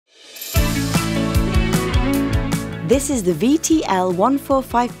This is the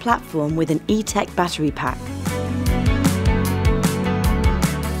VTL-145 platform with an E-TECH battery pack.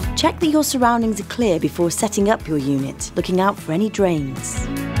 Check that your surroundings are clear before setting up your unit, looking out for any drains.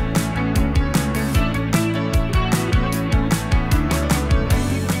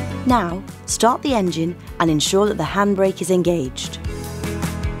 Now, start the engine and ensure that the handbrake is engaged.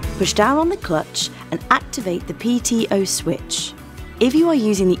 Push down on the clutch and activate the PTO switch. If you are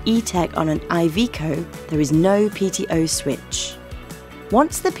using the E-TECH on an Iveco, there is no PTO switch.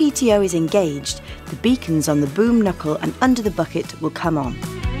 Once the PTO is engaged, the beacons on the boom knuckle and under the bucket will come on.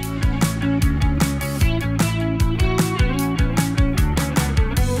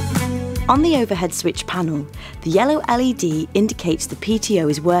 On the overhead switch panel, the yellow LED indicates the PTO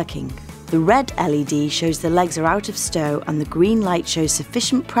is working. The red LED shows the legs are out of stow and the green light shows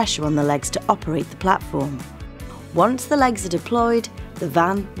sufficient pressure on the legs to operate the platform. Once the legs are deployed, the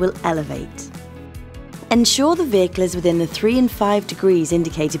van will elevate. Ensure the vehicle is within the 3 and 5 degrees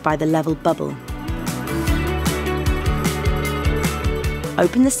indicated by the level bubble.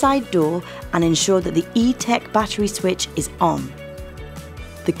 Open the side door and ensure that the E-TECH battery switch is on.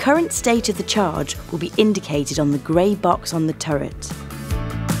 The current state of the charge will be indicated on the grey box on the turret.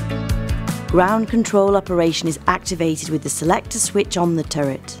 Ground control operation is activated with the selector switch on the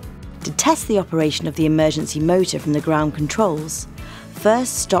turret. To test the operation of the emergency motor from the ground controls,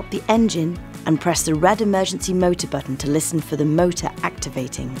 first stop the engine and press the red emergency motor button to listen for the motor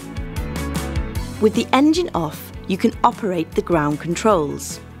activating. With the engine off, you can operate the ground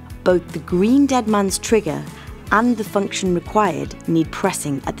controls. Both the green dead man's trigger and the function required need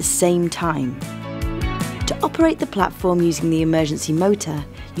pressing at the same time. To operate the platform using the emergency motor,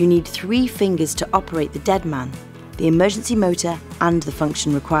 you need 3 fingers to operate the dead man, the emergency motor and the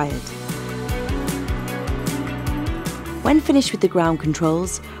function required. When finished with the ground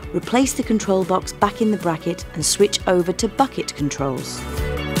controls, replace the control box back in the bracket and switch over to bucket controls.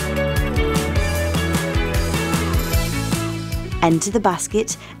 Enter the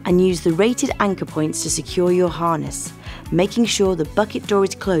basket and use the rated anchor points to secure your harness, making sure the bucket door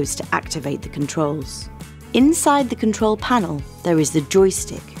is closed to activate the controls. Inside the control panel, there is the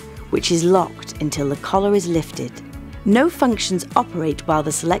joystick, which is locked until the collar is lifted. No functions operate while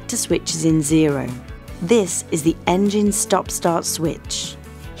the selector switch is in 0. This is the engine stop-start switch.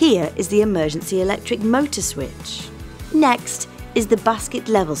 Here is the emergency electric motor switch. Next is the basket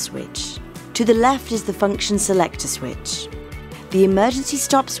level switch. To the left is the function selector switch. The emergency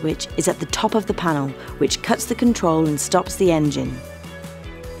stop switch is at the top of the panel, which cuts the control and stops the engine.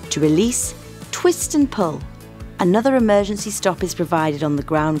 To release, twist and pull. Another emergency stop is provided on the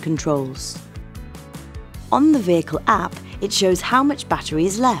ground controls. On the vehicle app, it shows how much battery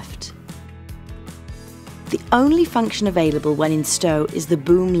is left. The only function available when in stow is the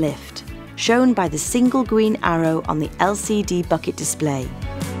boom lift, shown by the single green arrow on the LCD bucket display.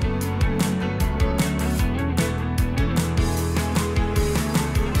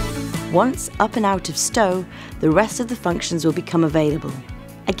 Once up and out of stow, the rest of the functions will become available,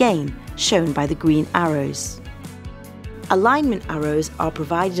 again shown by the green arrows. Alignment arrows are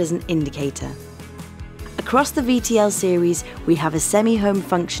provided as an indicator. Across the VTL series, we have a semi-home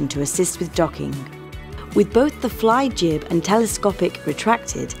function to assist with docking. With both the fly jib and telescopic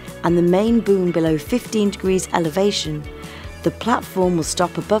retracted and the main boom below 15 degrees elevation, the platform will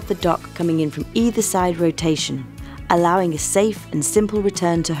stop above the dock coming in from either side rotation, allowing a safe and simple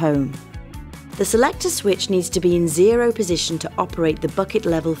return to home. The selector switch needs to be in 0 position to operate the bucket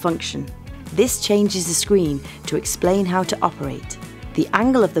level function. This changes the screen to explain how to operate. The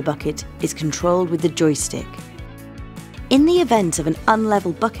angle of the bucket is controlled with the joystick. In the event of an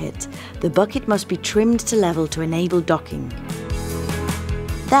unlevel bucket, the bucket must be trimmed to level to enable docking.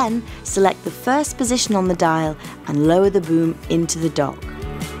 Then select the first position on the dial and lower the boom into the dock.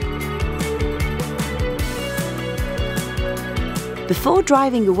 Before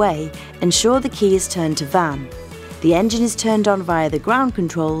driving away, ensure the key is turned to van. The engine is turned on via the ground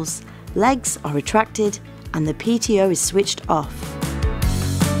controls, legs are retracted and the PTO is switched off.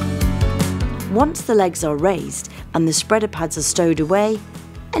 Once the legs are raised and the spreader pads are stowed away,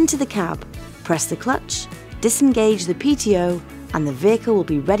 enter the cab, press the clutch, disengage the PTO and the vehicle will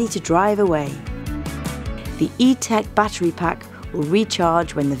be ready to drive away. The E-TECH battery pack will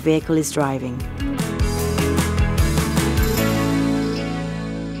recharge when the vehicle is driving.